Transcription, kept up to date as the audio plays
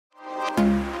You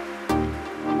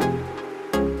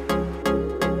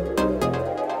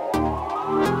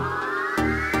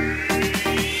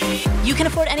can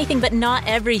afford anything, but not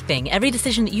everything. Every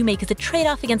decision that you make is a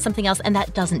trade-off against something else, and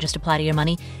that doesn't just apply to your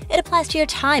money. It applies to your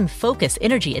time, focus,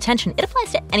 energy, attention. It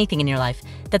applies to anything in your life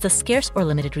that's a scarce or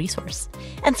limited resource.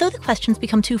 And so the questions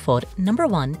become twofold. Number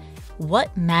one,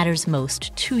 what matters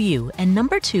most to you? And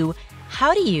number two,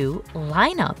 how do you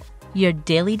line up your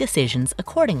daily decisions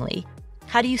accordingly?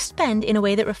 How do you spend in a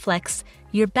way that reflects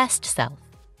your best self?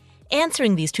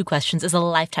 Answering these two questions is a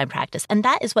lifetime practice, and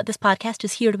that is what this podcast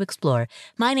is here to explore.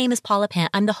 My name is Paula Pant.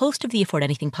 I'm the host of the Afford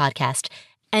Anything podcast,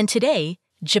 and today,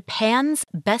 Japan's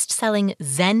best-selling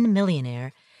Zen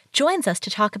Millionaire joins us to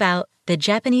talk about the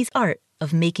Japanese art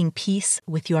of making peace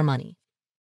with your money.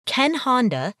 Ken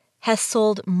Honda has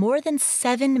sold more than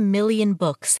 7 million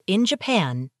books in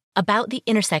Japan about the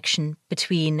intersection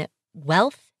between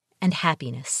wealth and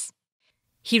happiness.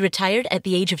 He retired at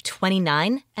the age of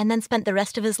 29 and then spent the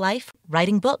rest of his life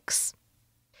writing books.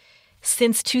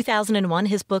 Since 2001,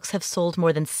 his books have sold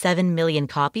more than 7 million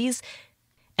copies,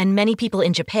 and many people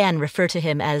in Japan refer to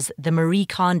him as the Marie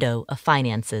Kondo of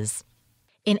finances.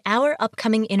 In our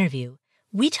upcoming interview,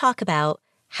 we talk about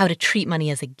how to treat money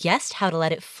as a guest, how to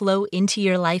let it flow into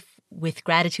your life with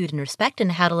gratitude and respect,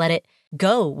 and how to let it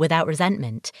go without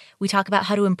resentment. We talk about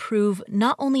how to improve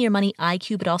not only your money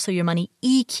IQ, but also your money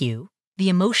EQ, the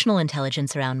emotional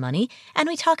intelligence around money, and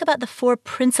we talk about the 4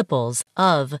 principles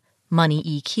of money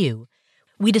EQ.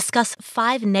 We discuss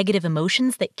 5 negative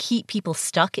emotions that keep people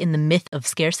stuck in the myth of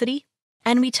scarcity,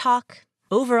 and we talk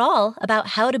overall about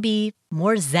how to be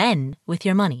more zen with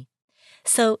your money.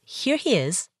 So here he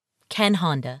is, Ken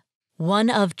Honda,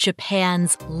 one of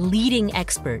Japan's leading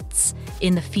experts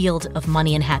in the field of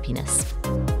money and happiness.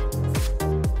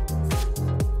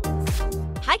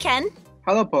 Hi, Ken.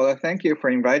 Hello, Paula. Thank you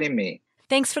for inviting me.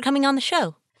 Thanks for coming on the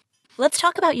show. Let's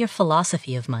talk about your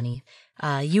philosophy of money.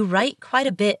 You write quite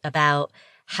a bit about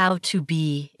how to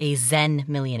be a Zen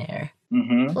millionaire.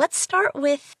 Mm-hmm. Let's start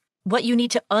with what you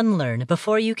need to unlearn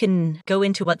before you can go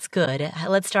into what's good.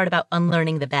 Let's start about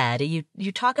unlearning the bad.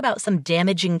 You talk about some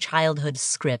damaging childhood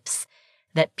scripts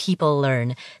that people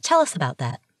learn. Tell us about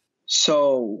that.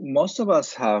 So most of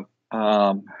us have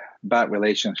bad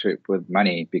relationship with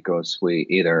money because we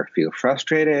either feel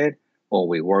frustrated or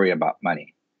we worry about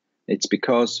money. It's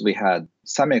because we had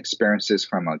some experiences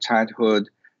from our childhood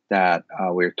that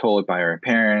we're told by our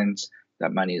parents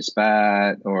that money is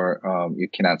bad, or you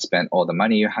cannot spend all the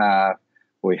money you have,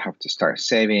 or you have to start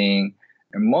saving.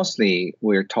 And mostly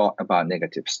we're taught about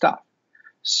negative stuff.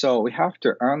 So we have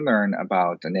to unlearn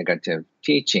about the negative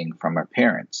teaching from our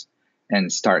parents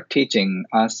and start teaching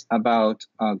us about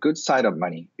a good side of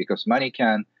money, because money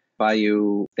can buy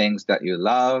you things that you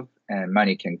love, and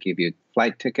money can give you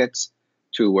flight tickets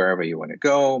to wherever you want to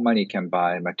go. Money can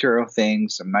buy material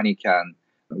things, and money can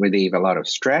relieve a lot of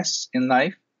stress in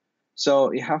life.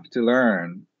 So you have to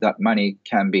learn that money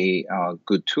can be a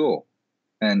good tool,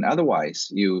 and otherwise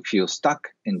you feel stuck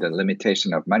in the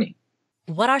limitation of money.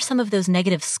 What are some of those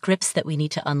negative scripts that we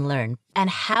need to unlearn? And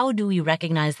how do we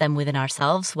recognize them within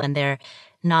ourselves when they're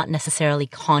not necessarily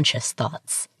conscious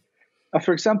thoughts?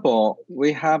 For example,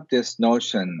 we have this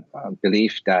notion,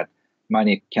 belief that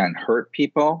money can hurt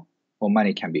people or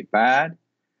money can be bad.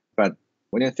 But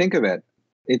when you think of it,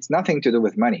 it's nothing to do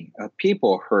with money.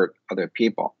 People hurt other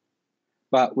people.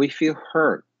 But we feel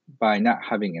hurt by not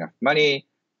having enough money,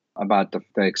 about the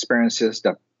experiences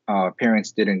that our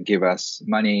parents didn't give us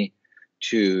money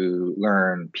to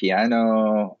learn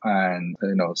piano and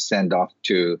send off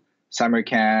to summer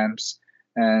camps.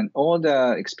 And all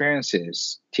the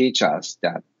experiences teach us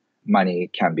that money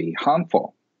can be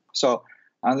harmful. So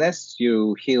unless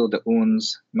you heal the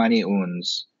wounds, money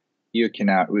wounds, you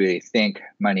cannot really think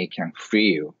money can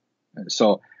free you.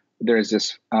 So there's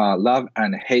this love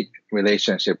and hate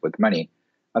relationship with money.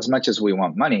 As much as we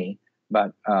want money,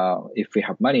 but if we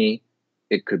have money,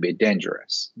 it could be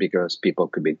dangerous because people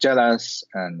could be jealous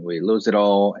and we lose it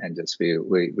all and just we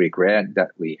regret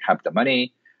that we have the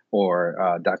money,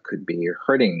 or that could be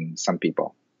hurting some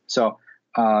people. So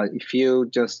if you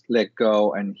just let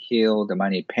go and heal the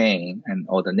money pain and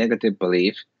all the negative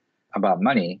belief about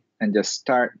money and just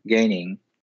start gaining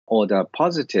all the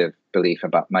positive belief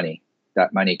about money,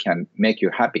 that money can make you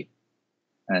happy.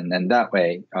 And then that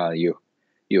way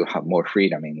you have more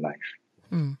freedom in life.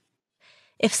 Mm.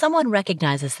 If someone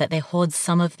recognizes that they hold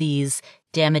some of these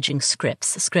damaging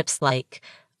scripts like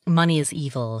money is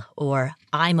evil, or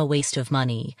I'm a waste of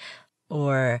money,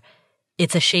 or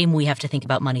it's a shame we have to think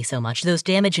about money so much, those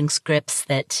damaging scripts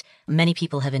that many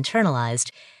people have internalized,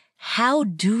 how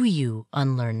do you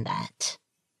unlearn that?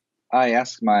 I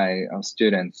ask my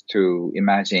students to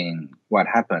imagine what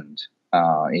happened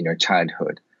in your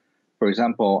childhood. For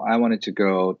example, I wanted to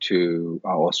go to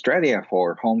Australia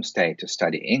for homestay to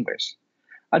study English.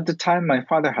 At the time, my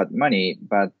father had money,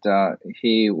 but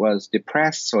he was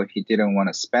depressed, so he didn't want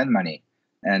to spend money.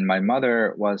 And my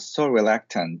mother was so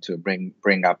reluctant to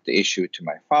bring up the issue to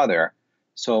my father.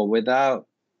 So without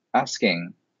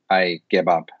asking, I gave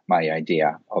up my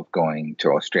idea of going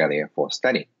to Australia for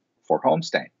study, for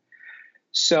homestay.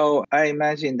 So I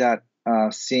imagine that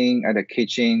seeing at the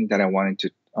kitchen that I wanted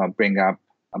to bring up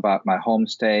about my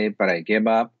homestay, but I gave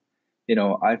up.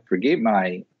 I forgive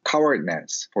my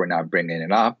cowardness for not bringing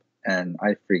it up, and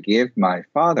I forgive my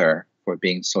father for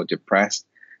being so depressed,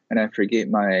 and I forgive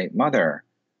my mother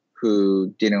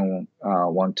who didn't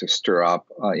want to stir up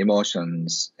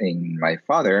emotions in my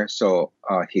father, so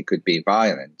he could be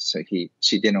violent. So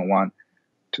she didn't want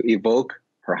to evoke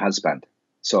her husband,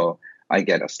 so I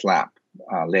get a slap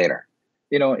later.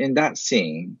 In that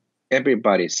scene,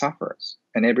 everybody suffers,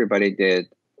 and everybody did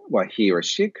what he or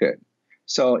she could.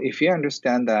 So if you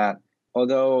understand that,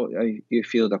 although you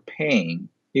feel the pain,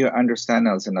 you understand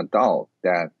as an adult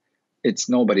that it's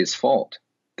nobody's fault.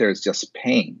 There's just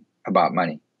pain about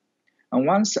money. And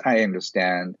once I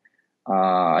understand,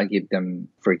 I give them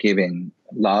forgiving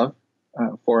love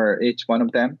for each one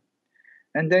of them,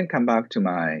 and then come back to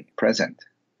my present.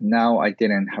 Now I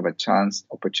didn't have a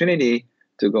opportunity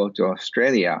to go to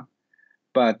Australia,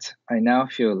 but I now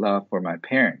feel love for my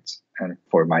parents and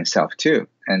for myself too.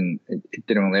 And it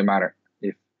didn't really matter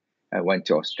if I went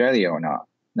to Australia or not.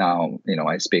 Now,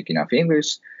 I speak enough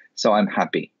English, so I'm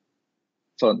happy.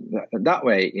 So that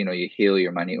way, you heal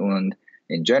your money wound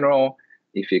in general.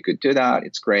 If you could do that,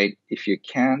 it's great. If you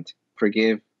can't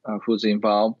forgive who's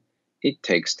involved, it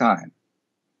takes time.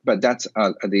 But that's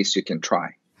at least you can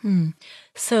try.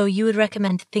 So you would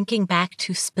recommend thinking back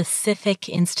to specific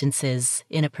instances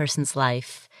in a person's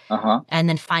life and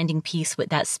then finding peace with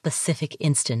that specific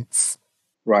instance.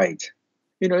 Right.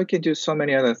 You can do so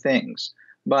many other things,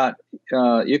 but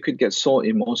you could get so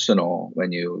emotional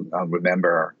when you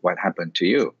remember what happened to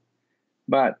you.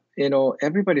 But,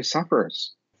 everybody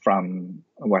suffers from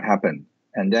what happened.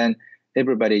 And then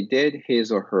everybody did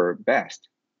his or her best.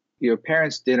 Your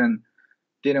parents didn't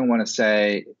want to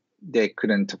say they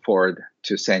couldn't afford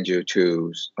to send you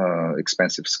to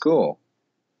expensive school.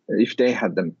 If they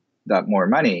had that more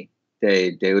money,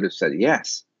 they would have said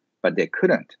yes, but they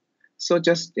couldn't. So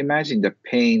just imagine the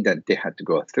pain that they had to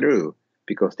go through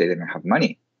because they didn't have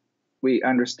money. We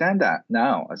understand that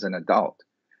now as an adult.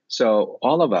 So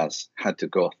all of us had to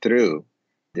go through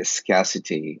this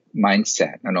scarcity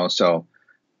mindset, and also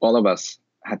all of us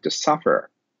had to suffer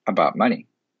about money.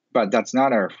 But that's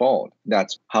not our fault.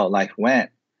 That's how life went,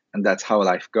 and that's how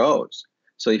life goes.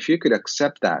 So if you could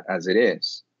accept that as it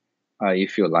is, you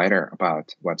feel lighter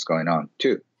about what's going on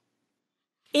too.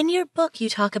 In your book, you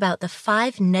talk about the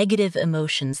 5 negative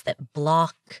emotions that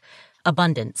block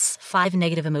abundance, 5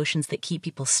 negative emotions that keep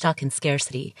people stuck in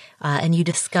scarcity. And you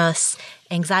discuss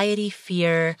anxiety,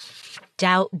 fear,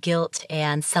 doubt, guilt,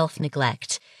 and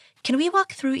self-neglect. Can we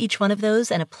walk through each one of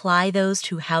those and apply those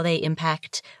to how they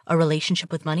impact a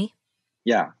relationship with money?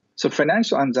 Yeah. So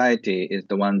financial anxiety is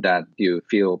the one that you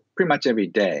feel pretty much every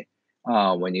day.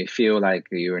 When you feel like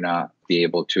you're not be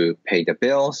able to pay the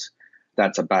bills,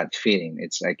 that's a bad feeling.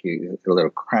 It's like a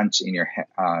little crunch in your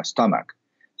stomach.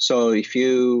 So if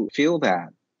you feel that,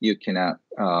 you cannot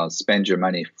spend your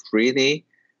money freely,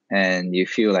 and you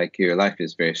feel like your life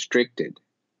is very restricted.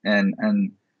 And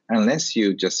unless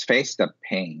you just face the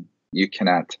pain, you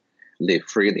cannot live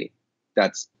freely.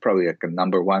 That's probably like a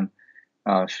number one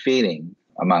feeling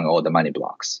among all the money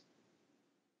blocks.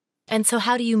 And so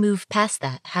how do you move past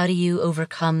that? How do you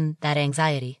overcome that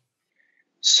anxiety?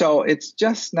 So it's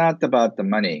just not about the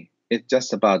money. It's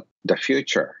just about the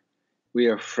future. We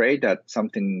are afraid that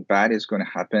something bad is going to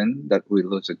happen, that we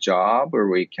lose a job or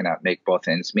we cannot make both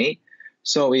ends meet.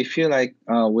 So we feel like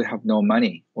we have no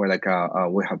money, or like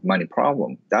we have money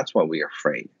problem. That's what we are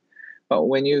afraid. But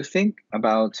when you think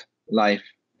about life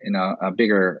in a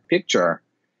bigger picture,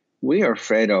 we are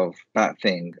afraid of bad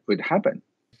thing would happen.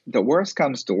 The worst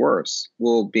comes to worst,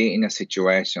 we'll be in a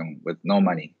situation with no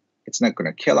money. It's not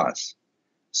going to kill us.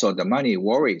 So the money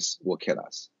worries will kill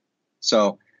us.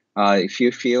 So if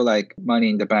you feel like money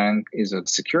in the bank is a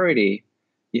security,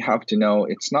 you have to know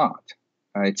it's not.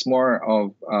 It's more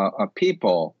of a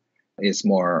people is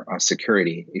more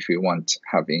security if you want to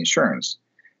have insurance.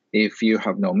 If you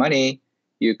have no money,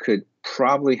 you could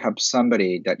probably have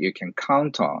somebody that you can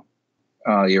count on.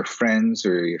 Your friends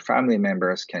or your family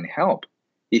members can help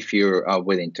if you're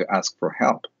willing to ask for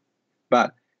help.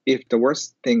 But if the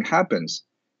worst thing happens,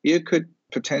 you could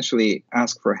potentially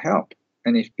ask for help.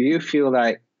 And if you feel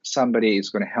like somebody is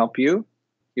going to help you,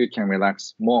 you can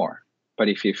relax more. But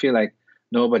if you feel like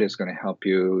nobody's going to help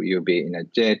you, you'll be in a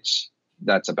ditch,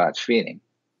 that's a bad feeling.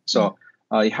 So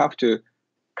you have to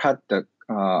cut the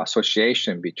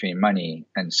association between money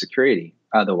and security.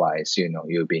 Otherwise,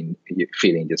 you'll be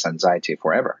feeling this anxiety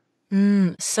forever.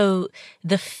 So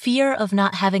the fear of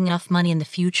not having enough money in the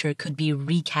future could be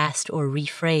recast or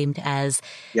reframed as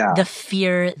the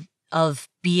fear of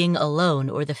being alone,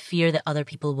 or the fear that other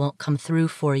people won't come through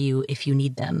for you if you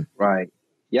need them. Right.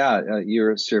 Yeah,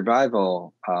 your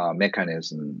survival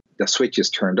mechanism, the switch is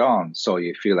turned on, so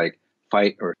you feel like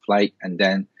fight or flight, and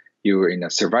then you're in a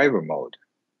survival mode.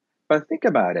 But think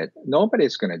about it.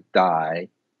 Nobody's going to die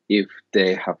if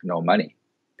they have no money.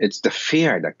 It's the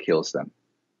fear that kills them.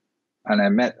 And I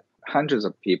met hundreds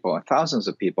of people, thousands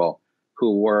of people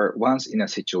who were once in a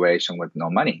situation with no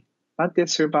money, but they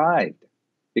survived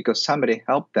because somebody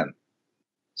helped them.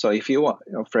 So if you are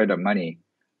afraid of money,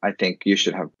 I think you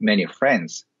should have many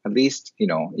friends. At least,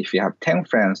 if you have 10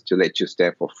 friends to let you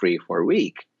stay for free for a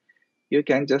week, you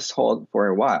can just hold for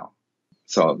a while.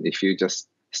 So if you just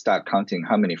start counting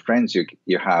how many friends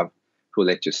you have who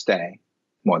let you stay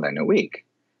more than a week,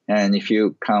 and if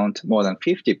you count more than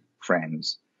 50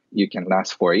 friends, you can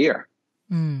last for a year.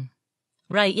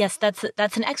 Right. Yes, that's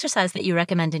an exercise that you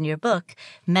recommend in your book.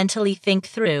 Mentally think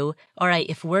through, all right,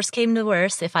 if worse came to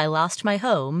worse, if I lost my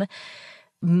home,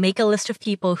 make a list of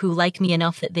people who like me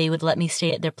enough that they would let me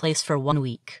stay at their place for 1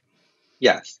 week.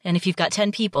 Yes. And if you've got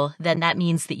 10 people, then that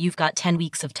means that you've got 10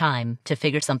 weeks of time to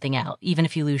figure something out, even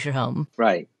if you lose your home.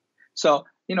 Right. So,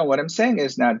 what I'm saying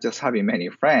is not just having many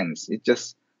friends. It's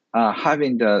just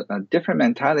having the different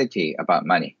mentality about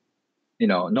money.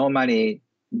 No money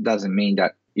doesn't mean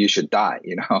that you should die,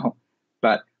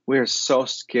 but we're so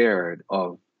scared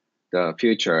of the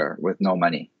future with no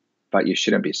money, but you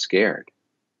shouldn't be scared.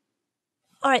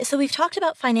 All right. So we've talked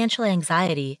about financial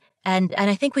anxiety, and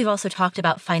I think we've also talked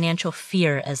about financial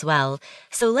fear as well.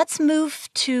 So let's move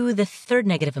to the third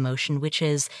negative emotion, which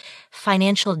is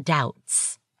financial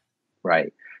doubts.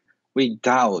 Right. We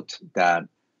doubt that,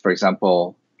 for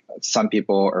example, some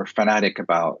people are fanatic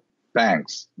about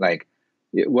banks. Like,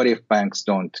 what if banks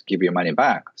don't give you money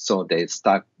back? So they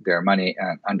stuck their money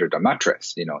under the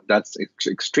mattress. That's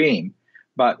extreme.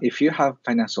 But if you have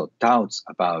financial doubts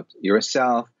about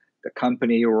yourself, the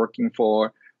company you're working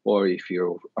for, or if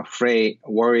you're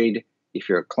worried if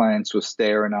your clients will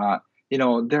stay or not,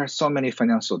 there are so many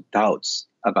financial doubts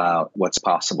about what's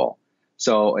possible.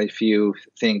 So if you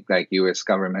think like U.S.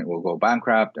 government will go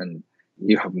bankrupt and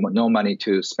you have no money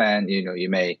to spend, you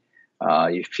may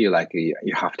you feel like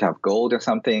you have to have gold or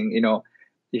something.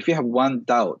 If you have one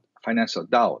doubt, financial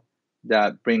doubt,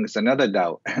 that brings another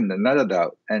doubt and another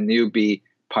doubt, and you'll be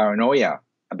paranoia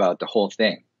about the whole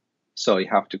thing. So you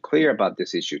have to clear about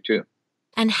this issue too.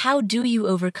 And how do you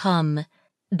overcome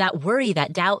that worry,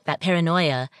 that doubt, that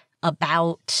paranoia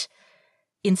about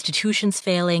institutions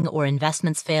failing or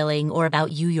investments failing or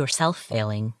about you yourself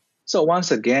failing? So once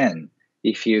again,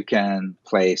 if you can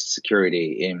place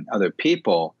security in other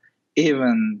people,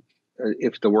 even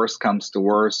if the worst comes to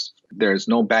worst, there's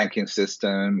no banking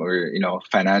system or,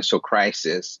 financial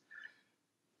crisis,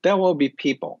 there will be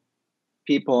people.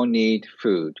 People need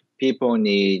food. People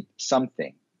need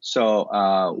something. So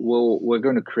we're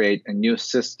going to create a new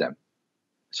system.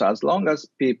 So as long as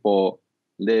people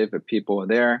live, people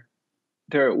there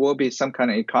will be some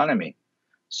kind of economy.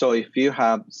 So if you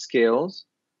have skills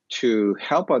to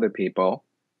help other people,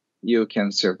 you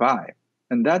can survive.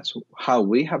 And that's how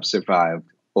we have survived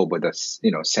over the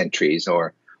centuries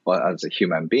or as a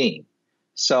human being.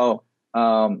 So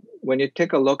when you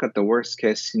take a look at the worst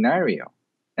case scenario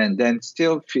and then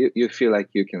still you feel like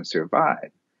you can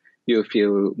survive, you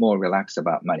feel more relaxed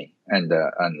about money and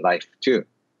life too.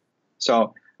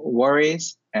 So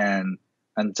worries and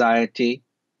anxiety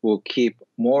will keep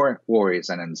more worries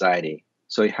and anxiety.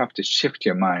 So you have to shift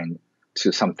your mind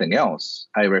to something else.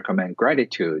 I recommend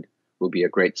gratitude will be a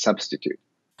great substitute.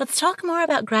 Let's talk more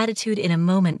about gratitude in a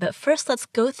moment, but first let's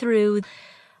go through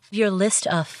your list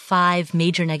of 5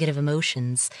 major negative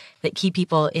emotions that keep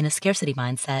people in a scarcity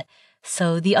mindset.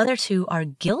 So the other 2 are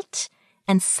guilt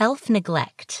and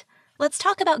self-neglect. Let's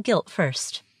talk about guilt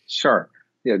first. Sure.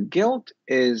 Yeah, guilt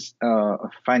is a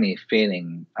funny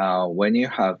feeling. When you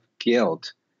have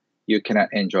guilt, you cannot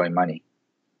enjoy money.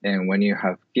 And when you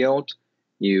have guilt,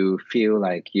 you feel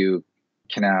like you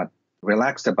cannot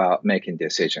relax about making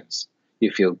decisions.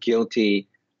 You feel guilty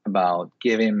about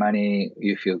giving money.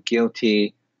 You feel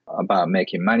guilty about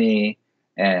making money.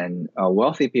 And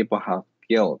wealthy people have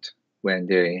guilt when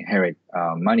they inherit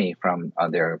money from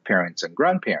their parents and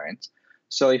grandparents.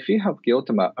 So if you have guilt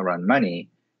around money,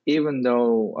 even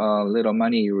though little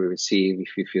money you will receive,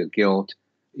 if you feel guilt,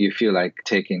 you feel like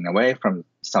taking away from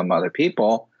some other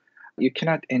people, you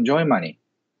cannot enjoy money.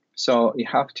 So you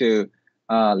have to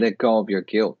let go of your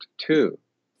guilt too.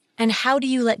 And how do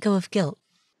you let go of guilt?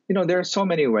 There are so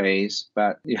many ways,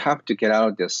 but you have to get out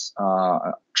of this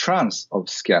trance of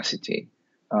scarcity.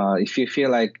 If you feel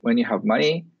like when you have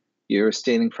money, you're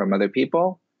stealing from other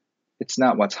people, it's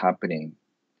not what's happening.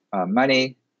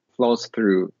 Money flows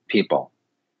through people.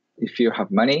 If you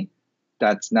have money,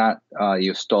 that's not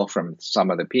you stole from some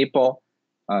other people.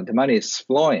 The money is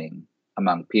flowing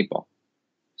among people.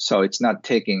 So it's not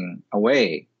taking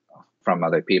away from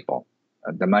other people.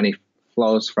 The money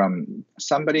flows from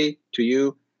somebody to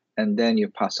you, and then you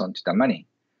pass on to the money.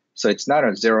 So it's not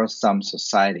a zero-sum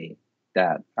society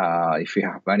that if you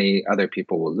have money, other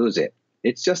people will lose it.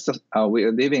 It's just we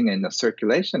are living in a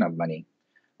circulation of money.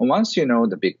 And once you know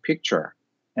the big picture,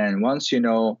 and once you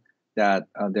know that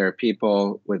there are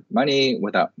people with money,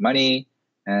 without money,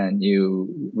 and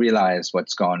you realize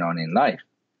what's going on in life,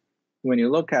 when you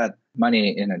look at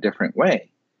money in a different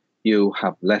way, you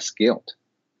have less guilt.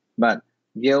 But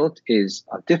guilt is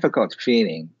a difficult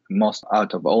feeling, most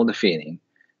out of all the feeling,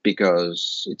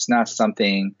 because it's not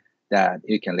something that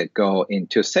you can let go in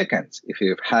 2 seconds if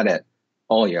you've had it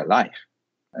all your life.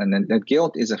 And then the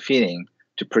guilt is a feeling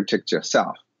to protect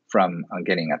yourself from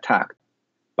getting attacked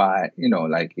by,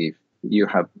 like if you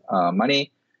have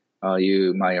money,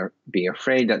 you might be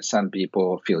afraid that some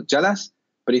people feel jealous.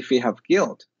 But if you have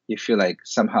guilt, you feel like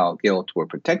somehow guilt will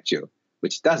protect you,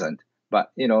 which doesn't.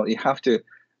 But, you have to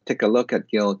take a look at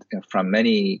guilt from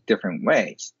many different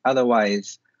ways.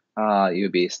 Otherwise,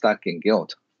 you'll be stuck in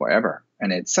guilt forever.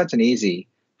 And it's such an easy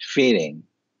feeling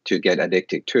to get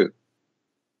addicted to.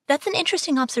 That's an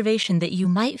interesting observation that you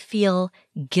might feel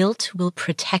guilt will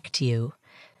protect you,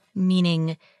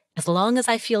 meaning as long as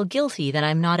I feel guilty, then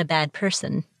I'm not a bad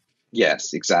person.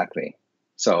 Yes, exactly.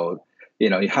 So,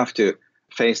 you have to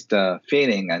face the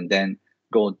feeling and then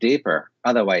go deeper.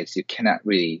 Otherwise, you cannot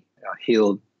really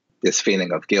heal this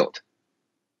feeling of guilt.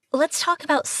 Let's talk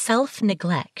about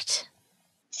self-neglect.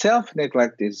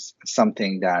 Self-neglect is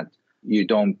something that you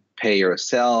don't pay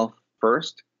yourself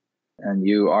first, and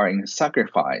you are in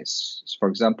sacrifice. For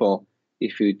example,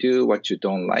 if you do what you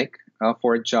don't like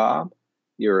for a job,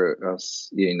 you're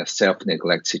in a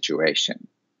self-neglect situation.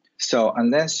 So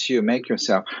unless you make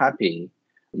yourself happy,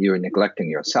 you're neglecting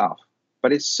yourself.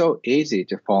 But it's so easy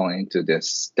to fall into this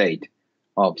state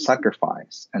of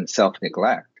sacrifice and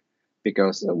self-neglect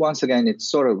because, once again, it's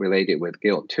sort of related with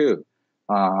guilt too.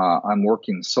 I'm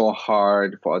working so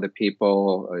hard for other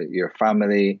people, your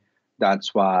family.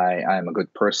 That's why I'm a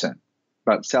good person.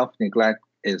 But self-neglect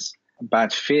is a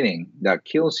bad feeling that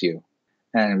kills you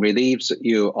and relieves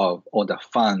you of all the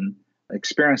fun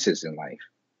experiences in life.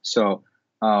 So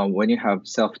when you have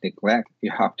self-neglect,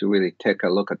 you have to really take a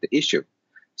look at the issue.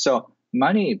 So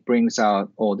money brings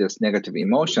out all these negative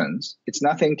emotions. It's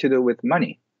nothing to do with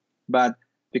money. But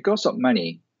because of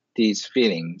money, these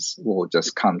feelings will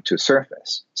just come to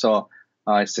surface. So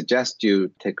I suggest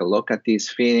you take a look at these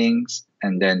feelings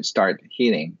and then start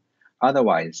healing.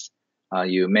 Otherwise,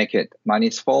 you make it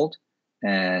money's fault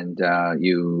and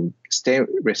you stay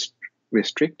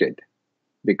restricted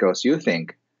because you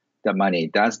think that money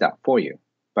does that for you.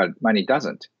 But money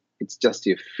doesn't. It's just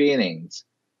your feelings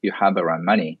you have around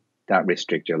money that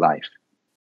restrict your life.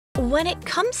 When it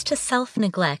comes to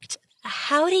self-neglect,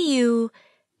 how do you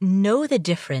know the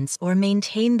difference or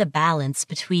maintain the balance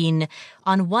between,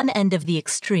 on one end of the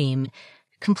extreme,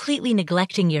 completely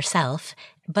neglecting yourself,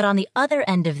 but on the other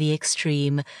end of the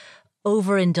extreme,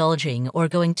 overindulging or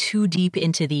going too deep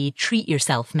into the treat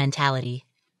yourself mentality?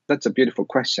 That's a beautiful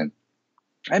question.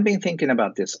 I've been thinking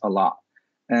about this a lot.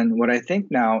 And what I think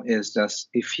now is just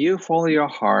if you follow your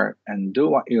heart and do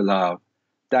what you love,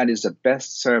 that is the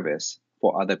best service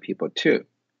for other people too.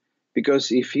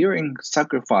 Because if you're in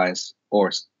sacrifice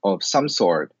or of some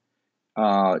sort,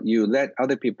 you let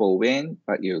other people win,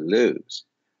 but you lose.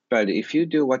 But if you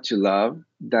do what you love,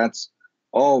 that's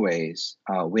always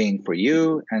a win for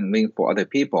you and win for other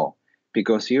people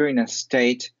because you're in a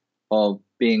state of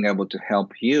being able to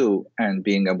help you and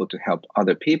being able to help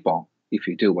other people if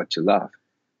you do what you love.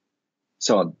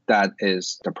 So that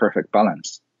is the perfect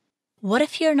balance. What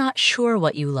if you're not sure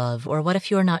what you love, or what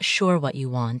if you're not sure what you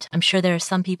want? I'm sure there are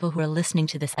some people who are listening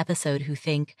to this episode who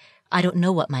think, I don't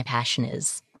know what my passion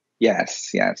is.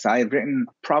 Yes. I've written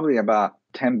probably about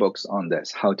 10 books on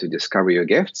this, how to discover your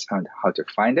gifts and how to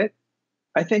find it.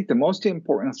 I think the most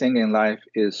important thing in life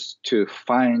is to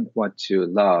find what you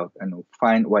love and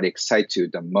find what excites you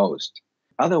the most.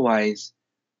 Otherwise,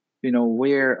 we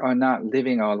are not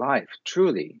living our life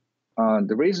truly.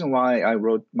 The reason why I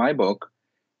wrote my book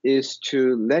is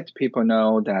to let people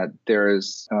know that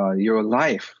there's your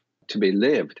life to be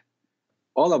lived.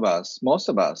 All of us, most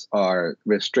of us, are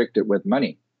restricted with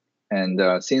money.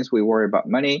 And since we worry about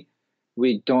money,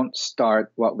 we don't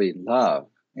start what we love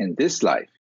in this life.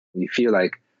 We feel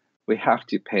like we have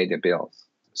to pay the bills.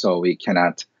 So we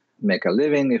cannot make a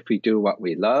living if we do what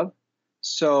we love.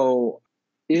 So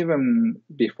even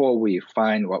before we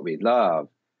find what we love,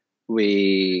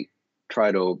 we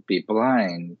try to be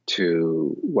blind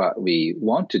to what we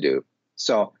want to do.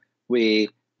 So we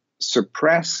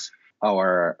suppress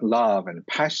our love and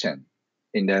passion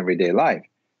in the everyday life.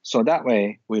 So that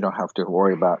way we don't have to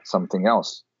worry about something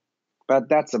else. But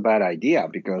that's a bad idea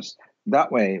because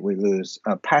that way we lose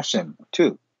passion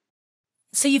too.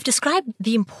 So you've described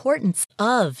the importance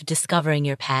of discovering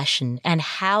your passion and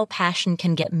how passion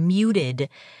can get muted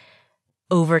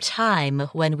over time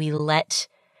when we let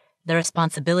the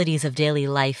responsibilities of daily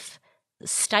life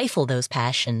stifle those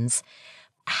passions.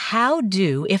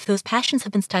 If those passions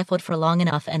have been stifled for long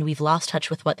enough and we've lost touch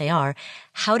with what they are,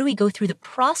 how do we go through the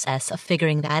process of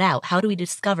figuring that out? How do we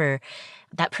discover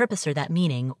that purpose or that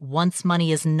meaning once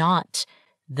money is not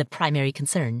the primary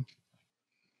concern?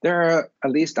 There are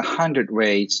at least 100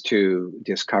 ways to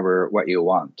discover what you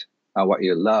want, what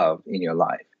you love in your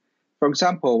life. For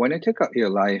example, when you take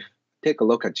a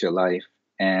look at your life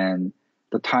and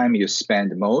the time you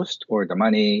spend most or the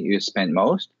money you spend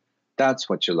most, that's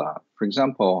what you love. For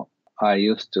example, I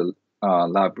used to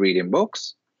love reading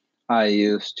books. I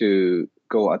used to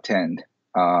go attend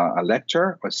a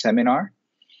lecture or seminar,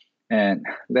 and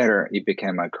later it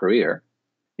became a career.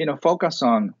 Focus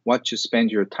on what you spend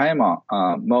your time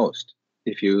on most.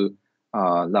 If you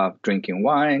love drinking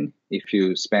wine, if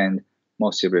you spend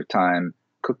most of your time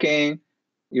cooking,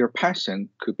 your passion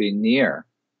could be near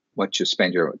what you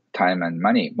spend your time and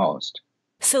money most.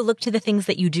 So look to the things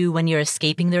that you do when you're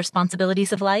escaping the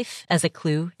responsibilities of life as a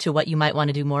clue to what you might want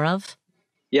to do more of?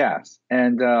 Yes.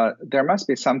 And there must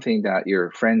be something that your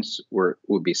friends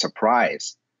would be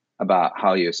surprised about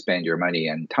how you spend your money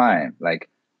and time. Like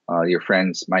your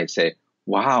friends might say,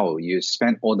 wow, you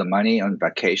spent all the money on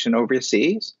vacation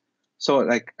overseas? So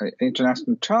like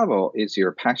international travel is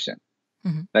your passion.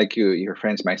 Mm-hmm. Like your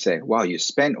friends might say, wow, you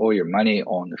spend all your money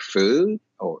on food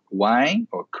or wine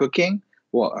or cooking.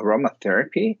 Well,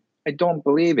 aromatherapy? I don't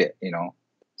believe it,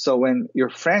 So when your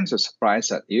friends are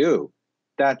surprised at you,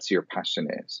 that's your passion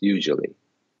is, usually.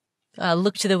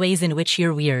 Look to the ways in which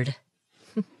you're weird.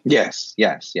 Yes.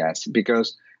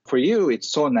 Because for you, it's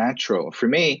so natural. For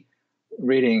me,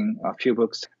 reading a few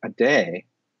books a day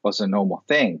was a normal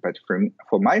thing. But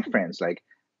for my friends, like,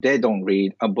 they don't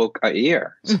read a book a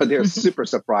year. So they're super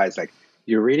surprised, like,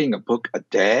 you're reading a book a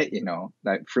day,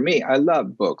 Like for me, I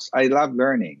love books. I love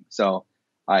learning. So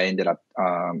I ended up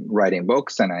writing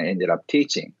books and I ended up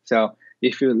teaching. So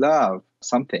if you love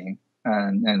something,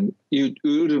 and you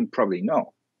wouldn't probably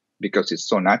know because it's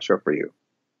so natural for you.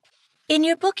 In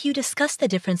your book, you discuss the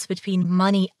difference between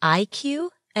money IQ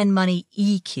and money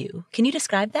EQ. Can you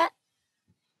describe that?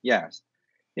 Yes.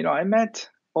 I met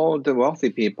all the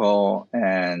wealthy people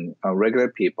and regular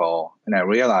people, and I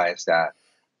realized that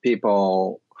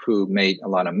people who made a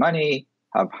lot of money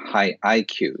have high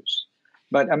IQs.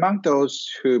 But among those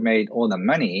who made all the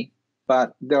money,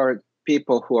 but there are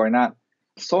people who are not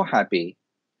so happy.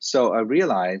 So I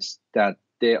realized that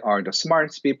they are the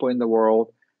smartest people in the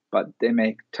world, but they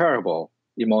make terrible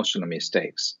emotional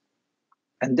mistakes.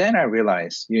 And then I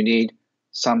realized you need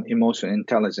some emotional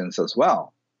intelligence as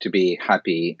well to be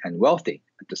happy and wealthy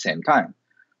at the same time.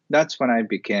 That's when I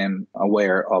became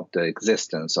aware of the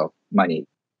existence of money.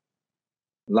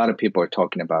 A lot of people are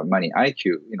talking about money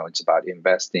IQ. It's about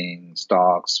investing,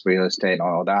 stocks, real estate, and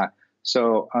all that.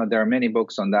 So there are many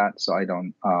books on that, so I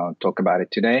don't talk about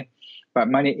it today. But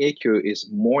money EQ is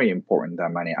more important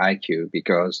than money IQ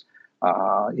because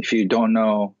if you don't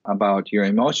know about your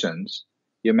emotions,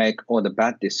 you make all the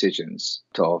bad decisions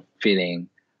of feeling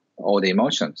all the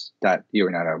emotions that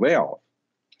you're not aware of.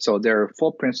 So there are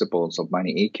 4 principles of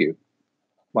money EQ.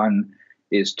 One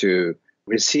is to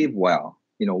receive well.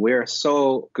 We're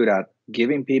so good at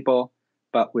giving people,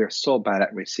 but we're so bad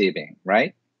at receiving,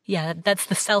 right? Yeah, that's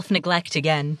the self-neglect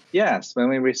again. Yes, when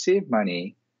we receive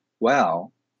money,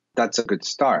 well, that's a good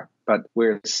start, but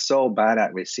we're so bad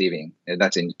at receiving.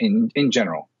 That's in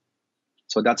general.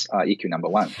 So that's EQ number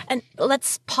 1. And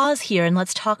let's pause here and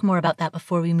let's talk more about that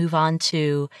before we move on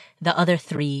to the other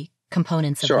 3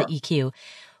 components of the EQ.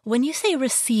 When you say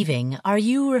receiving, are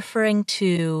you referring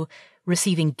to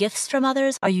receiving gifts from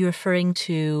others? Are you referring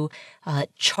to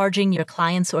charging your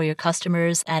clients or your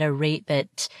customers at a rate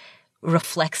that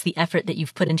reflects the effort that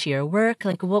you've put into your work?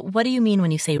 Like, what do you mean when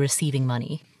you say receiving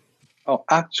money? Oh,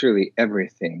 actually,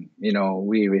 everything.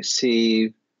 We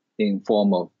receive in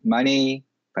form of money,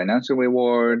 financial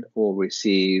reward, or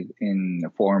receive in the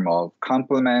form of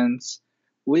compliments.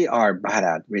 We are bad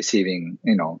at receiving,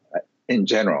 in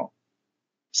general.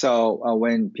 So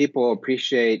when people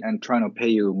appreciate and trying to pay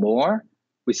you more,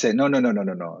 we say, no, no, no, no,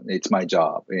 no, no, it's my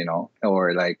job,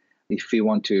 or like if we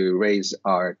want to raise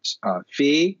our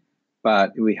fee,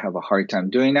 but we have a hard time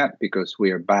doing that because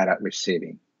we are bad at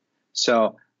receiving.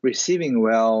 So receiving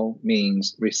well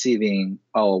means receiving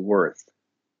our worth.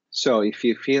 So if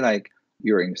you feel like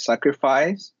you're in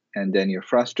sacrifice and then you're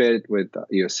frustrated with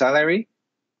your salary,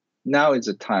 now is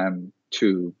the time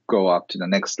to go up to the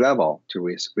next level to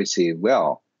receive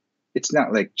well. It's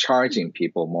not like charging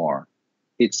people more.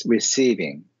 It's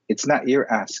receiving. It's not you're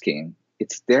asking.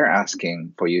 It's they're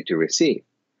asking for you to receive.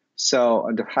 So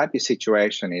the happy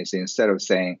situation is instead of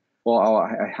saying, well,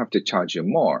 I have to charge you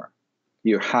more,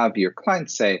 you have your client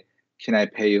say, can I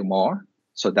pay you more?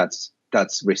 So that's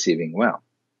receiving well.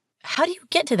 How do you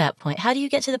get to that point? How do you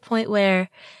get to the point where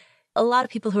a lot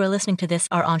of people who are listening to this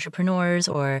are entrepreneurs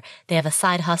or they have a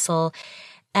side hustle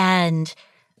and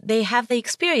they have the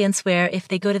experience where if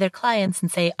they go to their clients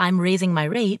and say, I'm raising my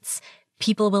rates,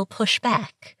 people will push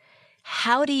back.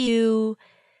 How do you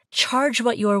charge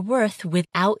what you're worth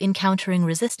without encountering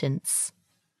resistance?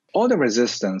 All the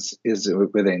resistance is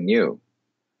within you.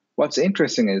 What's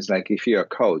interesting is like if you're a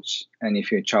coach and if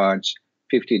you charge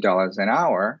 $50 an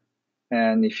hour,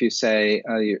 and if you say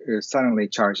you're suddenly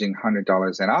charging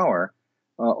 $100 an hour,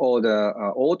 all the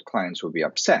old clients will be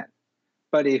upset.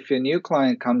 But if a new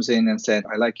client comes in and said,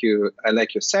 I like your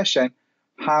session,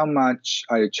 how much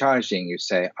are you charging? You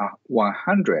say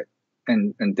 100,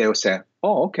 and they'll say,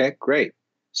 oh, okay, great.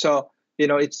 So,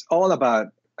 it's all about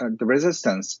the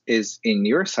resistance is in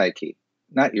your psyche,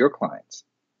 not your clients.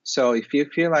 So if you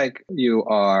feel like you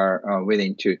are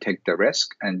willing to take the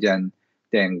risk and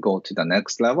then go to the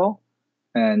next level,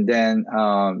 and then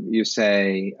you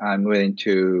say, I'm willing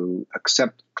to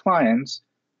accept clients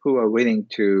who are willing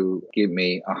to give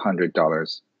me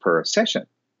 $100 per session.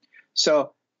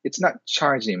 So it's not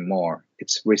charging more,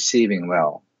 it's receiving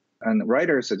well. And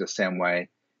writers are the same way.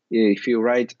 If you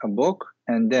write a book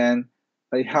and then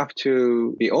you have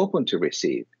to be open to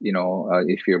receive,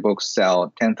 if your books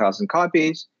sell 10,000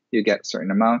 copies, you get a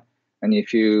certain amount. And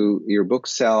if your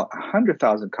books sell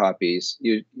 100,000 copies,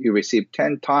 you receive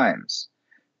 10 times.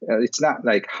 It's not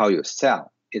like how you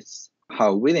sell, it's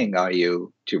how willing are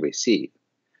you to receive.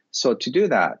 So to do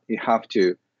that, you have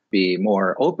to be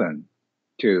more open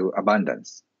to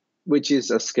abundance, which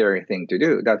is a scary thing to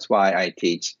do. That's why I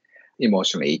teach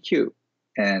emotional EQ.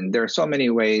 And there are so many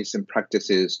ways and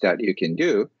practices that you can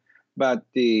do. But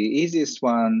the easiest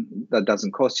one that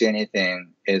doesn't cost you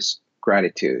anything is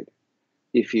gratitude.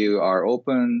 If you are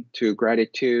open to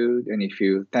gratitude and if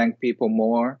you thank people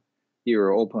more,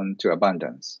 you're open to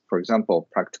abundance. For example,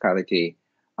 practicality.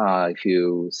 If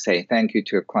you say thank you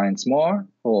to your clients more,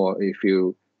 or if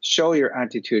you show your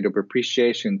attitude of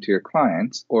appreciation to your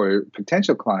clients or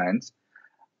potential clients,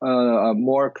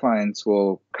 more clients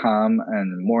will come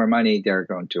and more money they're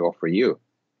going to offer you.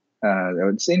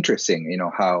 It's interesting,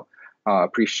 how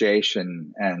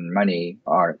appreciation and money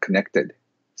are connected.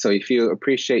 So if you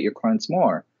appreciate your clients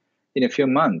more, in a few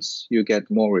months, you get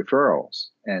more referrals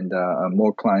and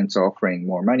more clients offering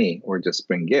more money or just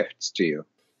bring gifts to you.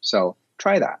 So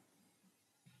try that.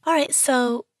 All right.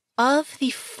 So of the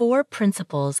 4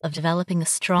 principles of developing a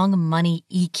strong money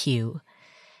EQ,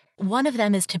 one of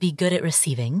them is to be good at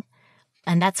receiving.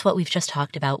 And that's what we've just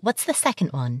talked about. What's the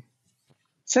second one?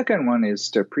 Second one is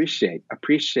to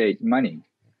appreciate money.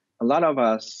 A lot of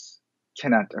us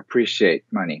cannot appreciate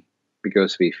money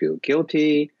because we feel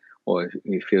guilty, or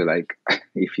we feel like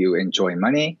if you enjoy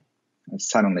money,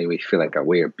 suddenly we feel like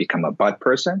we become a bad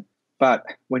person. But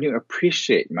when you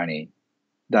appreciate money,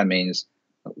 that means,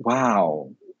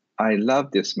 wow, I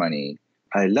love this money.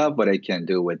 I love what I can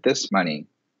do with this money.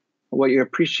 What you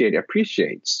appreciate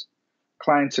appreciates.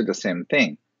 Clients are the same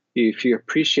thing. If you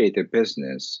appreciate their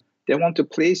business, they want to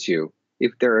please you.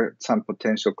 If there are some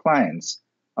potential clients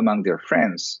among their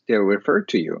friends, they'll refer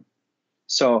to you.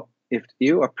 So if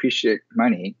you appreciate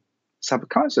money,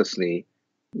 subconsciously,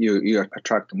 you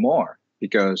attract more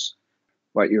because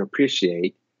what you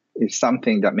appreciate is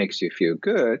something that makes you feel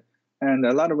good. And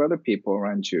a lot of other people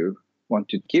around you want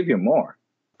to give you more.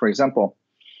 For example,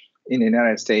 in the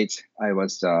United States, I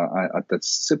was at the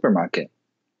supermarket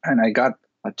and I got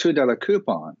a $2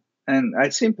 coupon. And I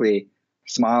simply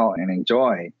smile and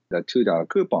enjoy the $2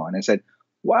 coupon and said,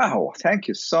 wow, thank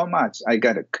you so much. I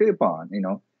got a coupon,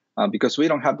 because we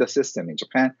don't have the system in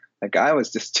Japan. Like I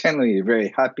was just genuinely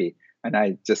very happy. And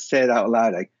I just said out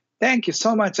loud, like, thank you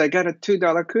so much. I got a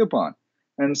 $2 coupon.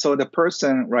 And so the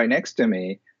person right next to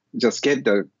me just gave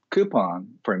the coupon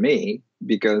for me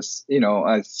because,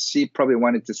 she probably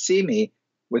wanted to see me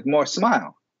with more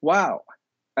smile. Wow,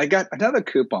 I got another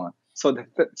coupon. So the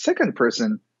second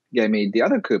person gave me the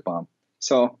other coupon.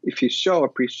 So if you show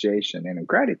appreciation and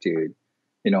gratitude,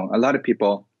 a lot of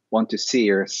people want to see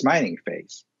your smiling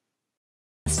face.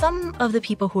 Some of the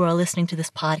people who are listening to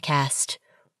this podcast,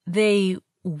 they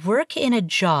work in a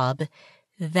job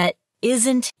that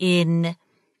isn't in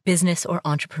business or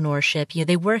entrepreneurship.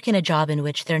 They work in a job in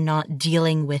which they're not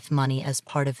dealing with money as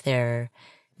part of their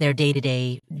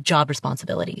day-to-day job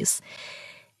responsibilities.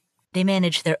 They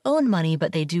manage their own money,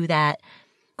 but they do that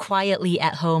quietly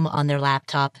at home on their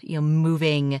laptop,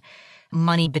 moving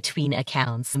money between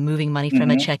accounts, moving money from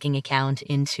a checking account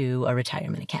into a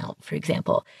retirement account, for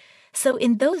example. So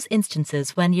in those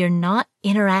instances, when you're not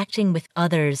interacting with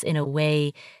others in a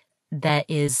way that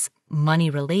is money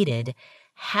related,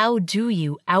 how do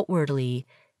you outwardly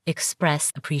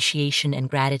express appreciation and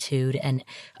gratitude and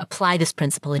apply this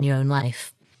principle in your own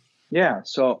life? Yeah.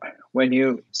 So when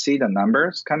you see the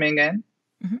numbers coming in,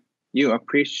 you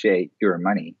appreciate your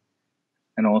money.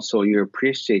 And also you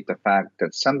appreciate the fact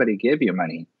that somebody gave you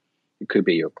money. It could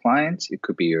be your clients, it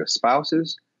could be your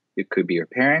spouses, it could be your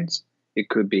parents, it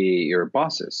could be your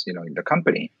bosses, in the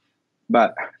company.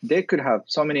 But they could have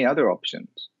so many other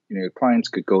options. Your clients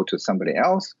could go to somebody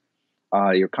else.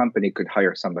 Your company could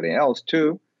hire somebody else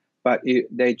too. But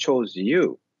they chose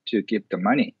you to give the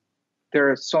money.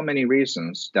 There are so many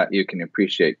reasons that you can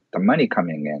appreciate the money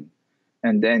coming in.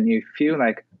 And then you feel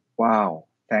like, wow,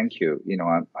 thank you.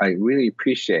 I really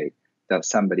appreciate that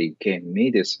somebody gave me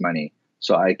this money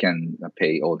so I can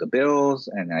pay all the bills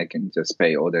and I can just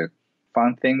pay all the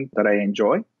fun things that I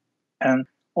enjoy. And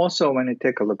also when you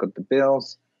take a look at the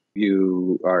bills,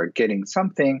 you are getting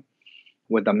something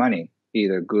with the money,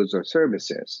 either goods or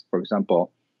services. For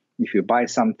example, if you buy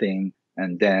something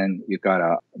and then you got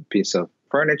a piece of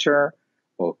furniture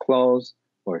or clothes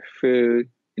or food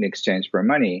in exchange for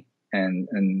money, and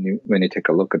when you take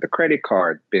a look at the credit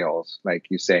card bills, like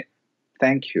you say,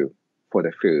 thank you for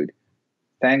the food,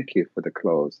 thank you for the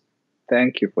clothes,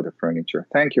 thank you for the furniture,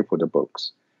 thank you for the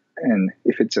books. And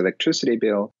if it's electricity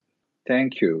bill,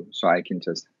 thank you, so I can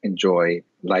just enjoy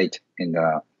light in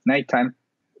the nighttime,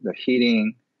 the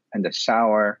heating and the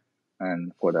shower,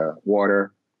 and for the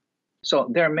water. So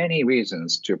there are many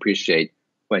reasons to appreciate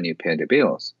when you pay the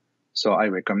bills. So I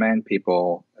recommend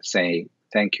people say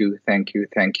thank you, thank you,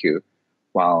 thank you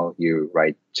while you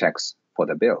write checks for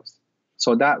the bills.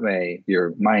 So that way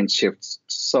your mind shifts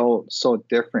so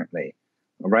differently.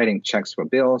 Writing checks for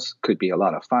bills could be a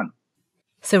lot of fun.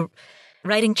 So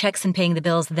writing checks and paying the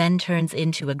bills then turns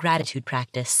into a gratitude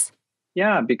practice.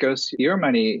 Yeah, because your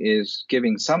money is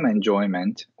giving some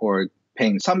enjoyment or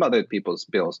paying some other people's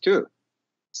bills too.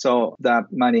 So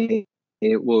that money,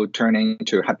 it will turn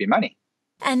into happy money.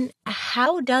 And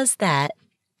how does that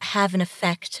have an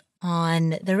effect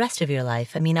on the rest of your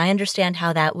life? I mean, I understand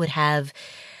how that would have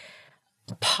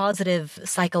a positive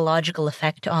psychological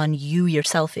effect on you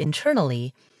yourself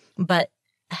internally, but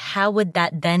how would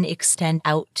that then extend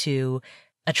out to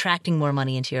attracting more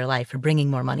money into your life or bringing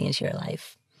more money into your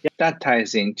life? Yeah, that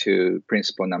ties into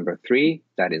principle number 3,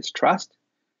 that is trust.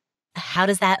 How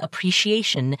does that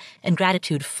appreciation and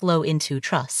gratitude flow into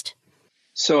trust?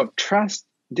 So trust,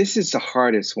 this is the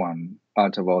hardest one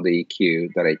out of all the EQ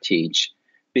that I teach,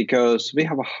 because we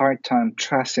have a hard time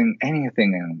trusting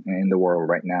anything in the world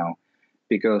right now,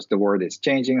 because the world is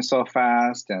changing so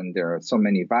fast and there are so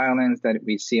many violence that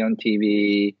we see on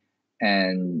TV,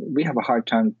 and we have a hard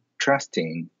time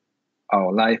trusting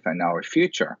our life and our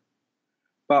future.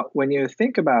 But when you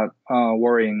think about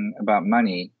worrying about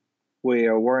money, we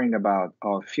are worrying about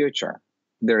our future.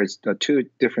 There's the 2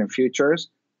 different futures,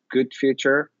 good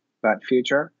future, bad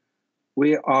future.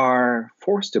 We are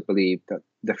forced to believe that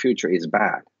the future is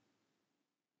bad.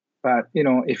 But,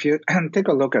 if you take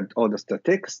a look at all the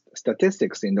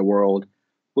statistics in the world,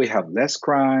 we have less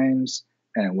crimes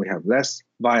and we have less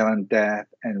violent death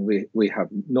and we have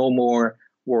no more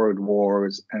world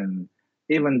wars. And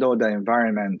even though the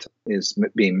environment is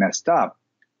being messed up,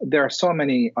 there are so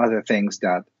many other things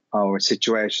that our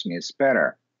situation is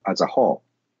better as a whole.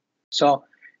 So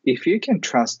if you can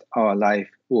trust our life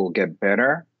will get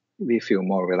better, we feel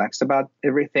more relaxed about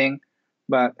everything.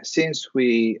 But since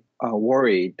we are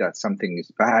worried that something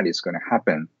is bad is going to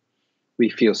happen, we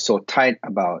feel so tight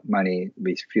about money.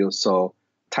 We feel so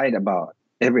tight about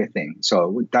everything.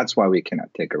 So that's why we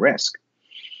cannot take a risk.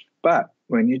 But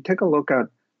when you take a look at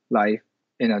life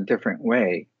in a different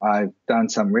way, I've done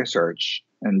some research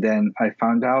and then I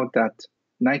found out that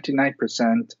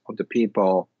 99% of the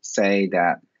people say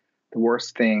that the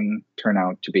worst thing turned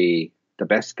out to be the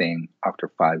best thing after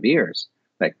 5 years,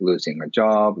 like losing a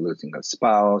job, losing a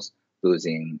spouse,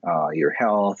 losing your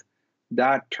health.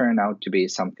 That turned out to be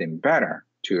something better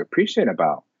to appreciate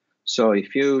about. So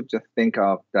if you just think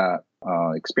of the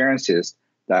experiences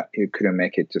that you couldn't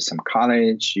make it to some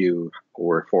college, you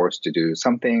were forced to do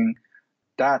something,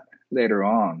 that later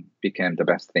on became the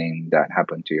best thing that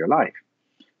happened to your life.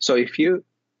 So if you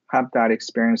have that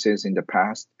experiences in the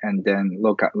past and then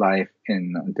look at life in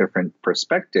a different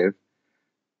perspective,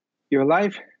 your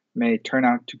life may turn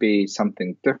out to be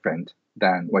something different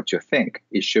than what you think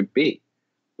it should be.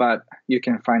 But you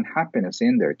can find happiness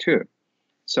in there too.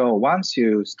 So once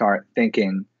you start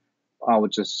thinking, I will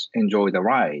just enjoy the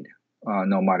ride,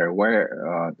 no matter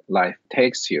where life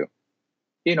takes you,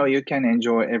 you can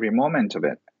enjoy every moment of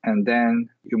it. And then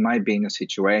you might be in a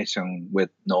situation with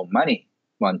no money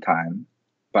one time,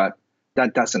 but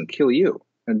that doesn't kill you.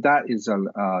 And that is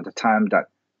the time that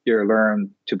you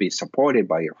learn to be supported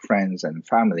by your friends and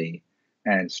family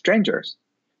and strangers.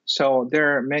 So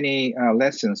there are many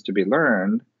lessons to be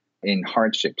learned in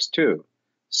hardships too.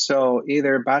 So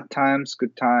either bad times,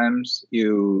 good times,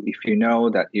 if you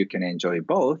know that you can enjoy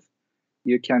both,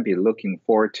 you can be looking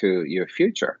forward to your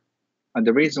future. And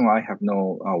the reason why I have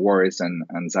no worries and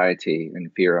anxiety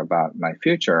and fear about my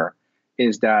future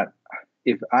is that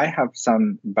if I have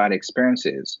some bad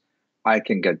experiences, I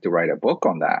can get to write a book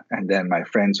on that. And then my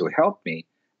friends will help me.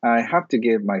 I have to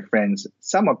give my friends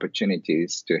some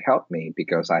opportunities to help me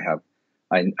because I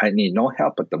need no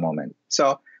help at the moment.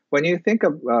 So when you think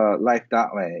of life that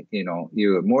way,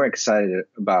 you're more excited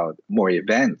about more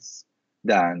events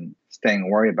than staying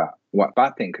worried about what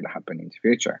bad thing could happen in the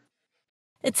future.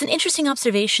 It's an interesting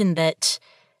observation that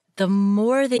the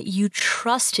more that you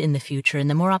trust in the future and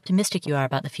the more optimistic you are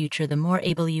about the future, the more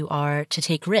able you are to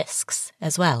take risks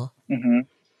as well. Mm-hmm.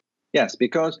 Yes,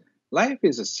 because life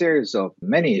is a series of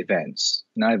many events.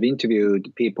 And I've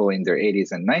interviewed people in their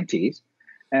 80s and 90s,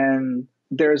 and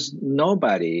there's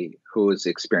nobody who's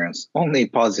experienced only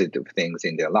positive things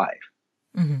in their life,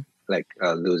 like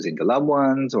losing the loved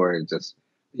ones, or just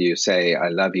you say, I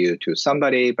love you to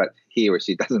somebody, but he or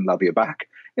she doesn't love you back.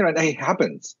 That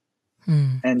happens.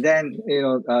 And then,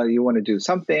 you want to do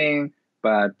something,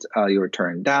 but you're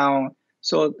turned down.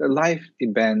 So the life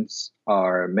events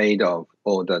are made of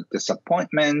all the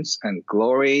disappointments and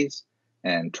glories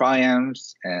and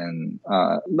triumphs and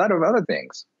a lot of other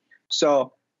things.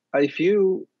 So if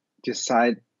you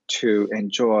decide to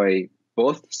enjoy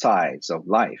both sides of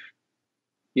life,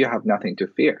 you have nothing to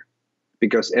fear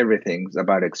because everything's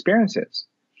about experiences.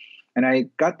 And I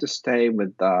got to stay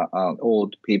with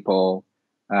old people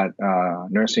at a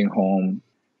nursing home,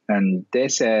 and they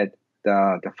said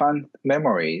the fun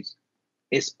memories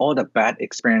is all the bad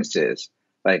experiences,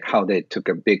 like how they took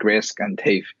a big risk and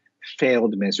they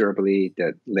failed miserably,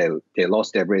 that they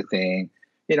lost everything.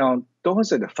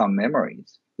 Those are the fun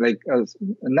memories. Like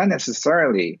not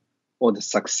necessarily all the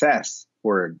success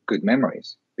were good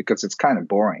memories because it's kind of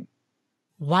boring.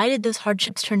 Why did those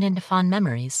hardships turn into fond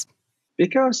memories?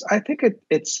 Because I think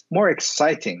it's more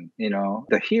exciting.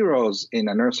 The heroes in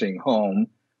a nursing home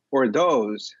were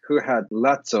those who had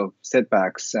lots of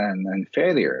setbacks and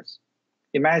failures.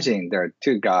 Imagine there are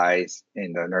two guys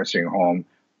in the nursing home.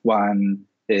 One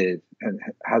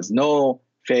has no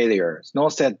failures, no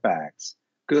setbacks,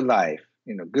 good life,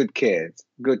 good kids,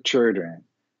 good children.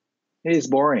 It is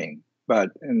boring.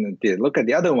 But look at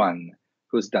the other one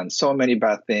who's done so many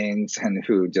bad things and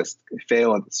who just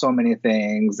failed at so many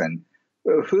things, and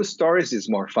whose stories is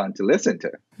more fun to listen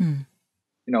to.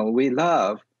 We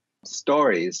love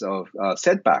stories of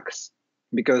setbacks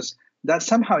because that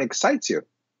somehow excites you.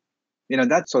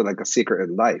 That's sort of like a secret of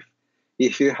life.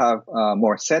 If you have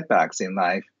more setbacks in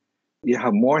life, you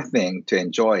have more things to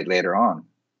enjoy later on.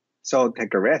 So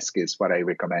take a risk is what I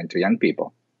recommend to young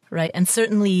people. Right. And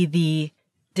certainly the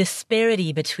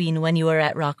disparity between when you are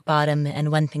at rock bottom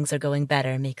and when things are going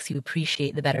better makes you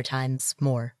appreciate the better times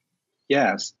more.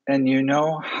 Yes. And you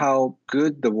know how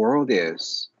good the world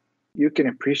is. You can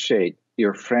appreciate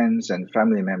your friends and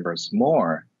family members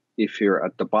more if you're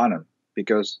at the bottom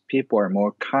because people are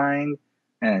more kind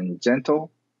and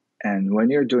gentle. And when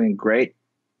you're doing great,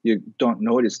 you don't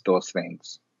notice those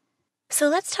things. So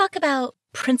let's talk about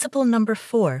principle number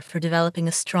 4 for developing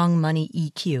a strong money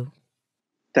EQ.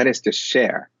 That is to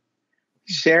share.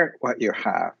 Share what you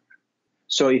have.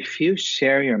 So if you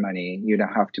share your money, you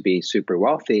don't have to be super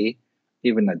wealthy,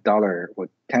 even $1 or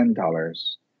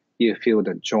 $10. You feel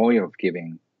the joy of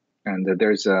giving. And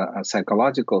there's a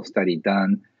psychological study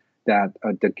done that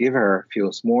the giver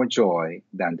feels more joy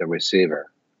than the receiver.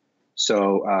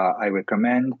 So I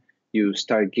recommend you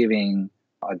start giving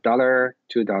 $1,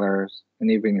 $2,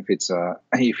 and even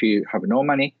if you have no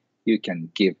money, you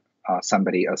can give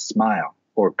somebody a smile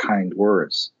or kind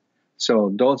words.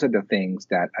 So those are the things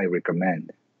that I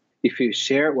recommend. If you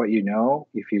share what you know,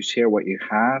 if you share what you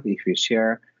have, if you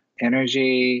share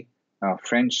energy,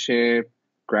 friendship,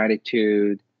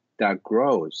 gratitude, that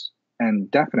grows,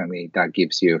 and definitely that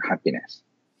gives you happiness.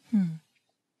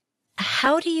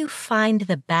 How do you find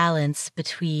the balance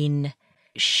between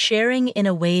sharing in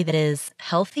a way that is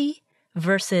healthy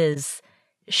versus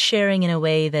sharing in a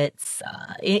way that's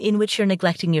in which you're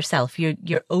neglecting yourself?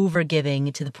 You're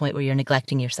over-giving to the point where you're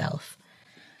neglecting yourself.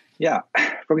 Yeah.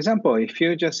 For example, if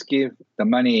you just give the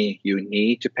money you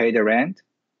need to pay the rent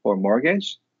or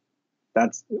mortgage,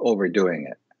 that's overdoing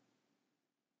it.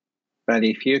 But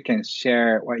if you can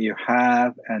share what you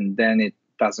have and then it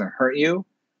doesn't hurt you,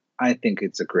 I think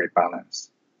it's a great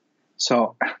balance.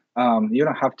 So you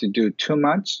don't have to do too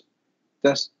much.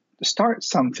 Just start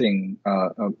something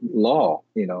low,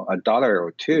 $1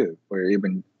 or $2 or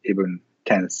even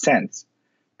 10 cents.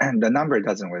 And the number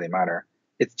doesn't really matter.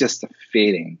 It's just a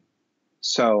feeling.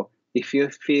 So if you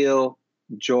feel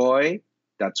joy,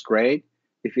 that's great.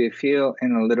 If you feel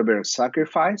in a little bit of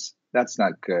sacrifice, that's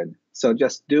not good. So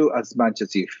just do as much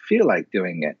as you feel like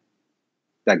doing it.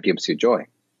 That gives you joy.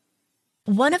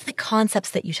 One of the concepts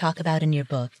that you talk about in your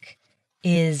book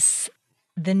is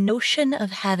the notion of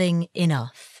having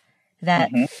enough.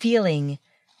 That feeling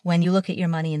when you look at your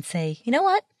money and say, you know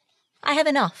what? I have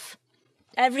enough.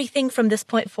 Everything from this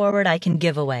point forward I can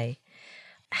give away.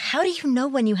 How do you know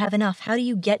when you have enough? How do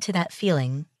you get to that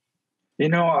feeling?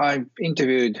 I've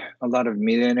interviewed a lot of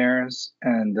millionaires,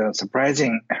 and the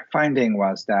surprising finding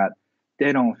was that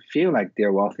they don't feel like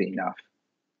they're wealthy enough.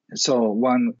 So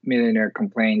one millionaire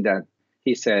complained that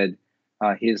he said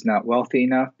he's not wealthy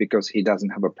enough because he doesn't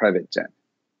have a private jet.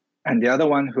 And the other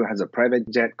one who has a private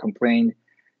jet complained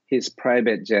his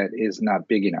private jet is not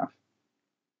big enough.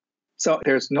 So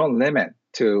there's no limit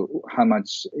to how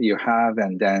much you have,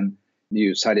 and then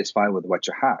you satisfy with what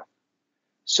you have.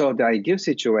 So the ideal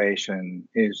situation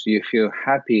is you feel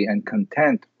happy and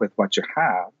content with what you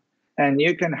have, and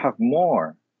you can have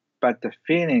more, but the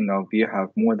feeling of you have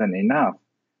more than enough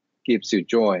gives you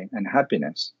joy and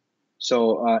happiness.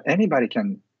 So anybody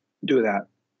can do that.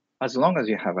 As long as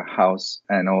you have a house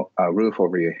and a roof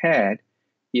over your head,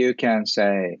 you can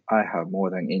say, I have more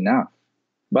than enough.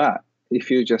 But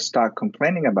if you just start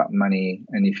complaining about money,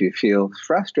 and if you feel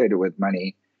frustrated with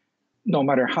money, no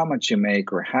matter how much you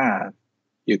make or have,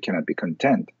 you cannot be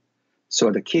content.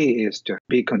 So the key is to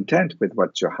be content with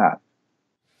what you have.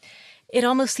 It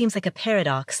almost seems like a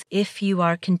paradox. If you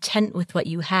are content with what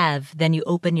you have, then you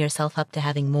open yourself up to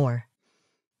having more.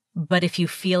 But if you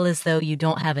feel as though you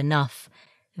don't have enough,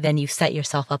 then you set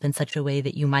yourself up in such a way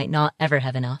that you might not ever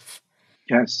have enough.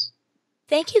 Yes.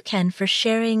 Thank you, Ken, for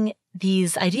sharing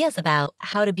these ideas about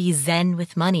how to be Zen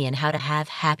with money and how to have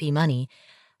happy money.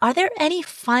 Are there any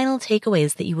final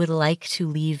takeaways that you would like to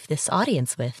leave this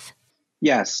audience with?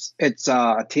 Yes, it's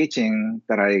a teaching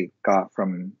that I got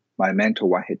from my mentor,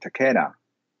 Wahei Takeda.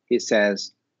 He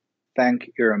says,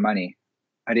 thank your money.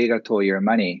 Arigato your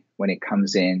money when it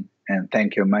comes in, and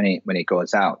thank your money when it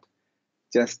goes out.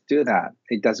 Just do that.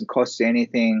 It doesn't cost you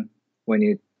anything. When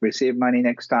you receive money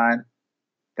next time,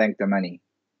 thank the money.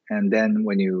 And then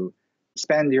when you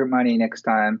spend your money next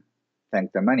time,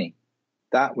 thank the money.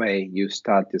 That way, you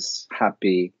start this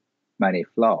happy money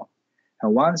flow.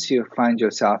 And once you find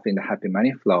yourself in the happy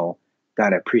money flow,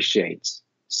 that appreciates.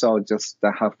 So just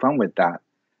have fun with that.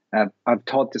 I've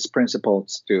taught these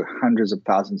principles to hundreds of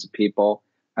thousands of people,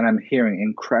 and I'm hearing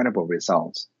incredible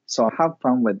results. So have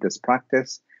fun with this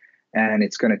practice, and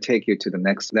it's going to take you to the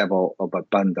next level of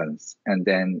abundance. And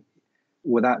then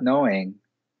without knowing,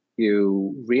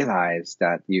 you realize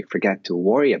that you forget to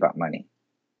worry about money.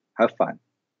 Have fun.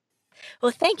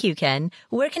 Well, thank you, Ken.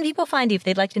 Where can people find you if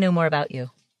they'd like to know more about you?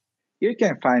 You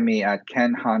can find me at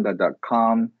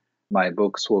kenhonda.com. My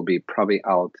books will be probably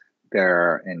out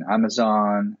there in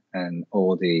Amazon and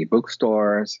all the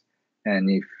bookstores. And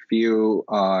if you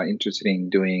are interested in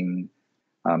doing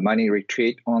a money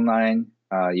retreat online,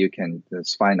 you can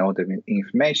just find all the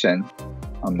information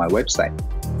on my website.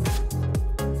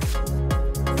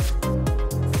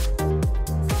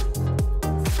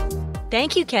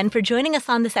 Thank you, Ken, for joining us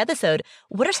on this episode.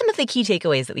 What are some of the key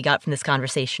takeaways that we got from this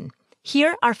conversation?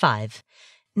 Here are 5.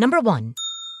 Number 1,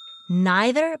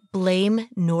 Neither blame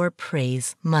nor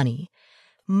praise money.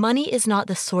 Money is not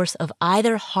the source of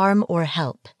either harm or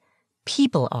help.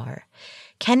 People are.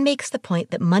 Ken makes the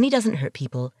point that money doesn't hurt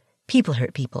people, people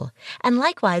hurt people. And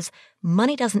likewise,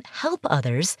 money doesn't help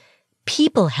others,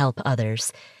 people help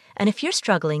others. And if you're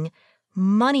struggling,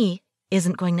 money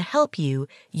isn't going to help you.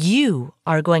 You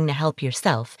are going to help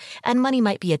yourself. And money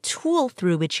might be a tool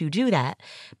through which you do that.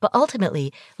 But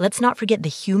ultimately, let's not forget the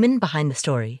human behind the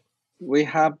story. We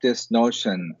have this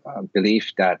notion,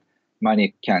 belief that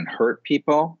money can hurt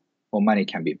people or money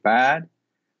can be bad.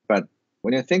 But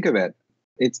when you think of it,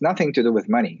 it's nothing to do with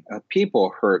money.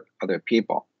 People hurt other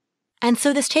people. And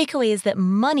so this takeaway is that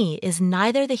money is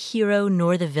neither the hero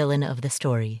nor the villain of the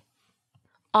story.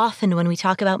 Often when we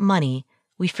talk about money,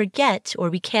 we forget, or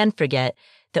we can forget,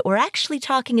 that we're actually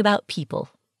talking about people.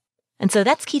 And so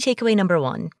that's key takeaway number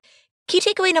 1. Key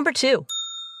takeaway number 2.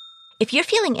 If you're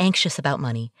feeling anxious about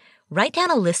money, write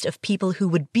down a list of people who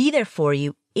would be there for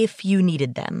you if you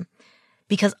needed them.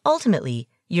 Because ultimately,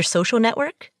 your social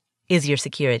network is your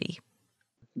security.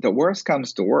 The worst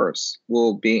comes to worst,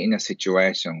 we'll be in a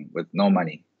situation with no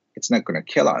money. It's not going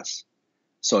to kill us.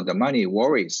 So the money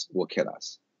worries will kill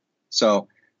us. So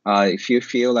if you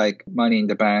feel like money in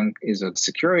the bank is a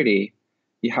security,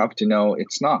 you have to know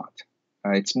it's not.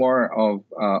 It's more of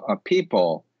a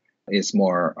people is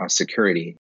more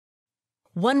security.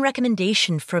 One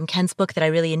recommendation from Ken's book that I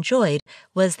really enjoyed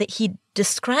was that he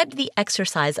described the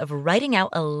exercise of writing out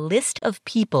a list of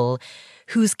people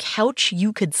whose couch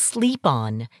you could sleep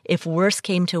on if worse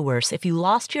came to worse. If you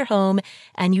lost your home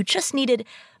and you just needed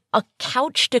a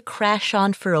couch to crash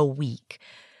on for a week,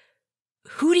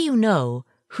 who do you know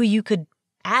who you could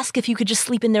ask if you could just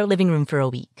sleep in their living room for a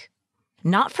week?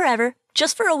 Not forever,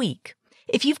 just for a week.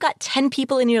 If you've got 10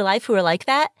 people in your life who are like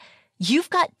that,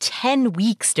 you've got 10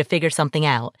 weeks to figure something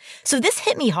out. So this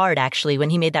hit me hard, actually,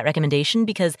 when he made that recommendation,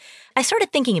 because I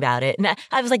started thinking about it. And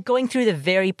I was like going through the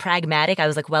very pragmatic. I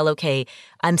was like, well, okay,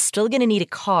 I'm still going to need a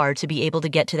car to be able to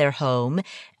get to their home.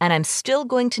 And I'm still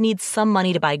going to need some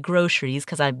money to buy groceries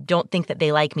because I don't think that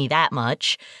they like me that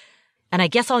much. And I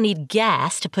guess I'll need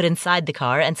gas to put inside the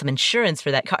car and some insurance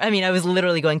for that car. I mean, I was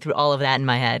literally going through all of that in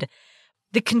my head.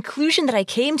 The conclusion that I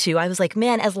came to, I was like,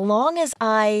 man, as long as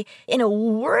in a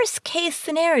worst case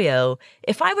scenario,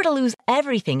 if I were to lose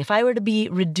everything, if I were to be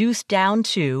reduced down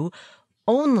to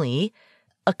only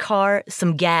a car,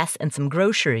 some gas, and some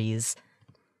groceries,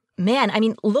 man, I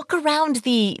mean, look around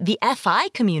the FI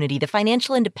community, the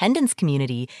financial independence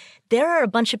community. There are a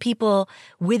bunch of people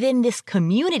within this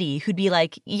community who'd be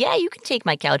like, yeah, you can take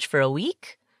my couch for a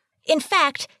week. In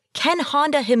fact, Ken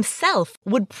Honda himself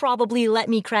would probably let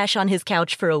me crash on his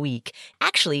couch for a week.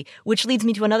 Actually, which leads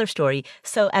me to another story.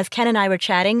 So as Ken and I were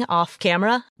chatting off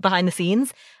camera, behind the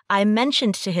scenes, I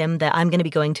mentioned to him that I'm going to be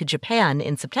going to Japan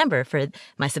in September for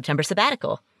my September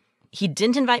sabbatical. He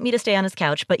didn't invite me to stay on his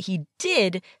couch, but he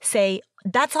did say,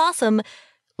 that's awesome.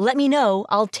 Let me know.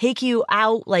 I'll take you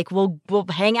out. Like we'll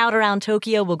hang out around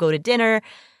Tokyo. We'll go to dinner.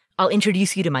 I'll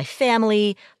introduce you to my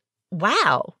family.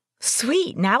 Wow.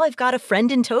 Sweet, now I've got a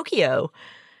friend in Tokyo.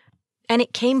 And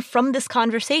it came from this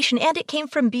conversation, and it came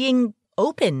from being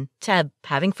open to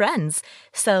having friends.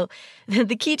 So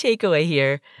the key takeaway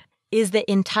here is that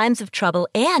in times of trouble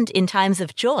and in times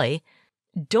of joy,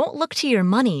 don't look to your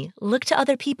money, look to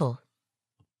other people.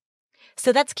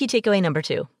 So that's key takeaway number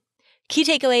 2. Key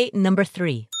takeaway number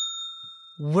 3.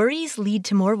 Worries lead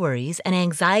to more worries, and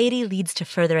anxiety leads to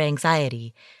further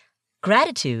anxiety.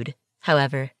 Gratitude,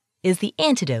 however, is the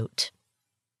antidote.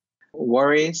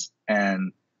 Worries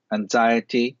and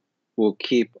anxiety will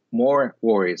keep more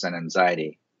worries and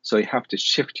anxiety. So you have to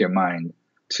shift your mind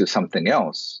to something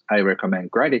else. I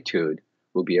recommend gratitude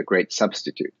will be a great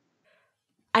substitute.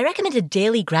 I recommend a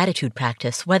daily gratitude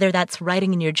practice, whether that's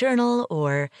writing in your journal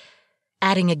or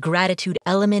adding a gratitude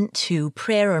element to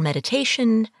prayer or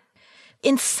meditation.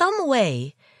 In some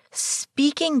way,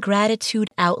 speaking gratitude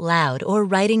out loud or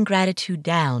writing gratitude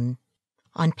down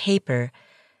on paper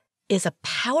is a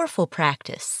powerful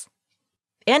practice.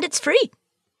 And it's free.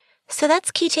 So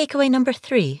that's key takeaway number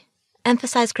 3.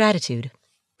 Emphasize gratitude.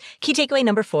 Key takeaway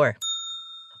number 4.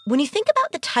 When you think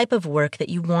about the type of work that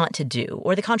you want to do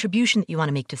or the contribution that you want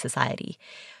to make to society,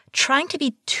 trying to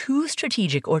be too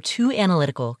strategic or too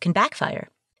analytical can backfire.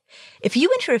 If you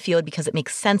enter a field because it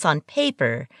makes sense on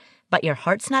paper, but your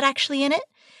heart's not actually in it,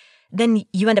 then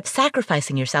you end up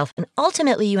sacrificing yourself and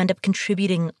ultimately you end up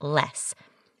contributing less.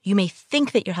 You may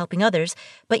think that you're helping others,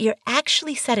 but you're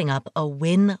actually setting up a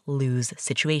win-lose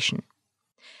situation.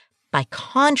 By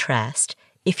contrast,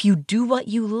 if you do what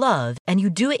you love and you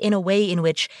do it in a way in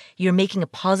which you're making a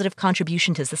positive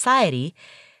contribution to society,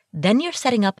 then you're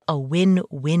setting up a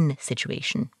win-win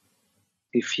situation.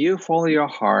 If you follow your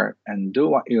heart and do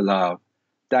what you love,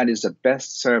 that is the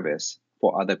best service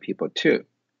for other people too.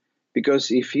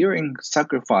 Because if you're in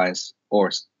sacrifice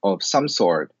or of some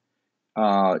sort,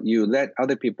 you let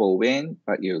other people win,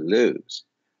 but you lose.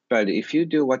 But if you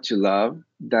do what you love,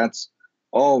 that's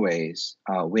always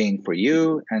a win for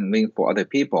you and win for other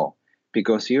people,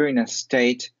 because you're in a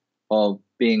state of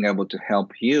being able to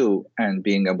help you and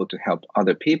being able to help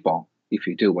other people if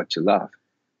you do what you love.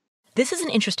 This is an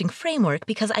interesting framework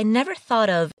because I never thought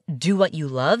of do what you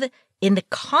love in the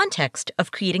context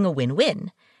of creating a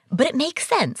win-win. But it makes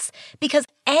sense because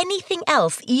anything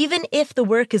else, even if the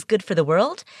work is good for the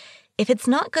world, if it's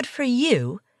not good for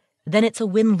you, then it's a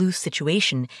win-lose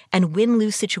situation, and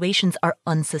win-lose situations are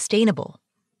unsustainable.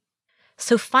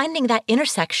 So finding that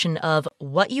intersection of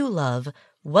what you love,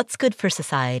 what's good for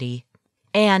society,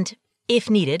 and, if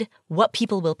needed, what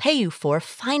people will pay you for,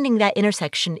 finding that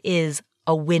intersection is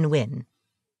a win-win.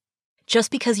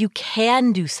 Just because you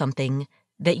can do something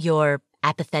that you're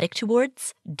apathetic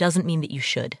towards doesn't mean that you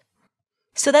should.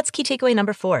 So that's key takeaway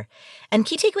number 4. And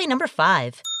key takeaway number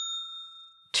 5,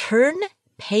 turn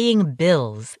paying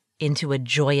bills into a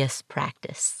joyous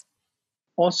practice.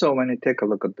 Also, when you take a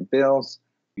look at the bills,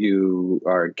 you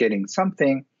are getting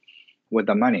something with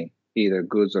the money, either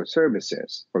goods or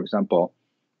services. For example,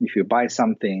 if you buy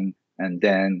something and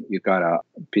then you got a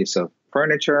piece of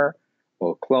furniture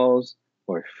or clothes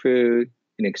or food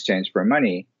in exchange for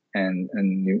money, and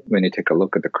when you take a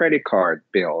look at the credit card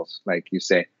bills, like you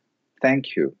say,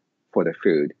 thank you for the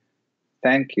food,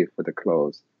 thank you for the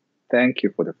clothes, thank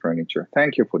you for the furniture,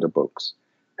 thank you for the books.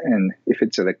 And if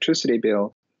it's electricity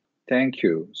bill, thank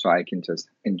you, so I can just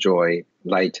enjoy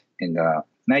light in the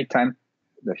nighttime,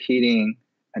 the heating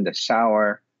and the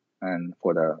shower, and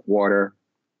for the water.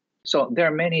 So there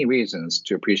are many reasons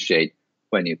to appreciate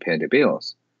when you pay the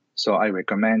bills. So I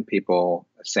recommend people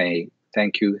say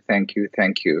thank you, thank you,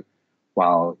 thank you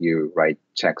while you write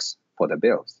checks for the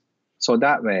bills. So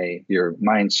that way your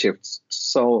mind shifts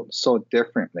so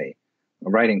differently.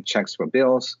 Writing checks for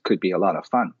bills could be a lot of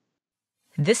fun.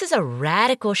 This is a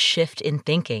radical shift in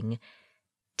thinking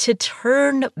to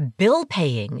turn bill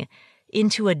paying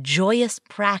into a joyous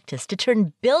practice, to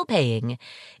turn bill paying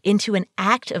into an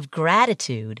act of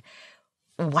gratitude.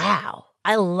 Wow,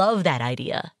 I love that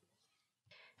idea.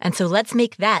 And so let's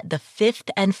make that the 5th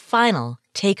and final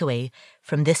takeaway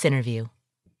from this interview.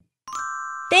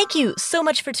 Thank you so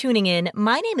much for tuning in.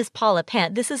 My name is Paula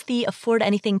Pant. This is the Afford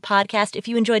Anything podcast. If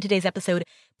you enjoyed today's episode,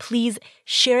 please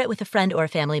share it with a friend or a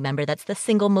family member. That's the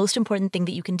single most important thing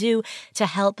that you can do to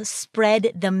help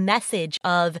spread the message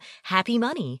of happy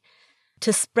money,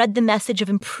 to spread the message of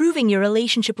improving your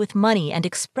relationship with money and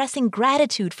expressing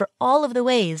gratitude for all of the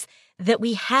ways that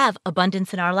we have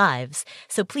abundance in our lives.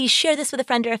 So please share this with a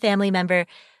friend or a family member.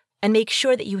 And make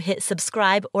sure that you hit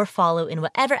subscribe or follow in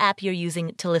whatever app you're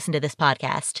using to listen to this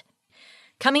podcast.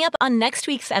 Coming up on next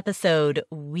week's episode,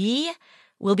 we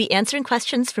will be answering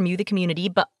questions from you, the community.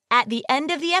 But at the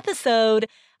end of the episode,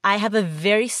 I have a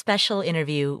very special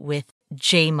interview with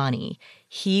J Money.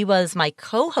 He was my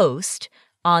co-host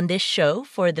on this show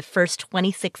for the first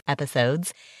 26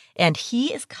 episodes, and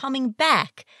he is coming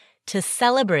back to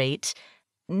celebrate.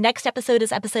 Next episode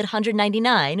is episode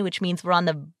 199, which means we're on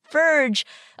the verge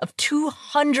of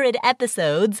 200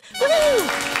 episodes. Woo!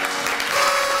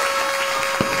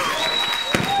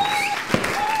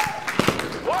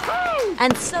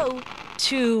 And so,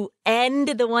 to end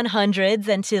the 100s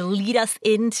and to lead us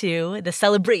into the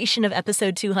celebration of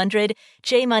episode 200,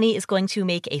 J Money is going to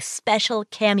make a special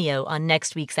cameo on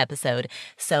next week's episode.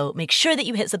 So make sure that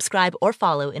you hit subscribe or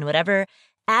follow in whatever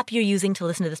app you're using to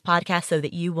listen to this podcast so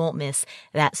that you won't miss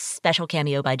that special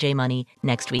cameo by J Money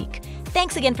next week.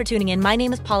 Thanks again for tuning in. My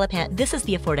name is Paula Pant. This is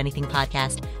the Afford Anything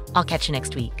podcast. I'll catch you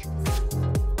next week.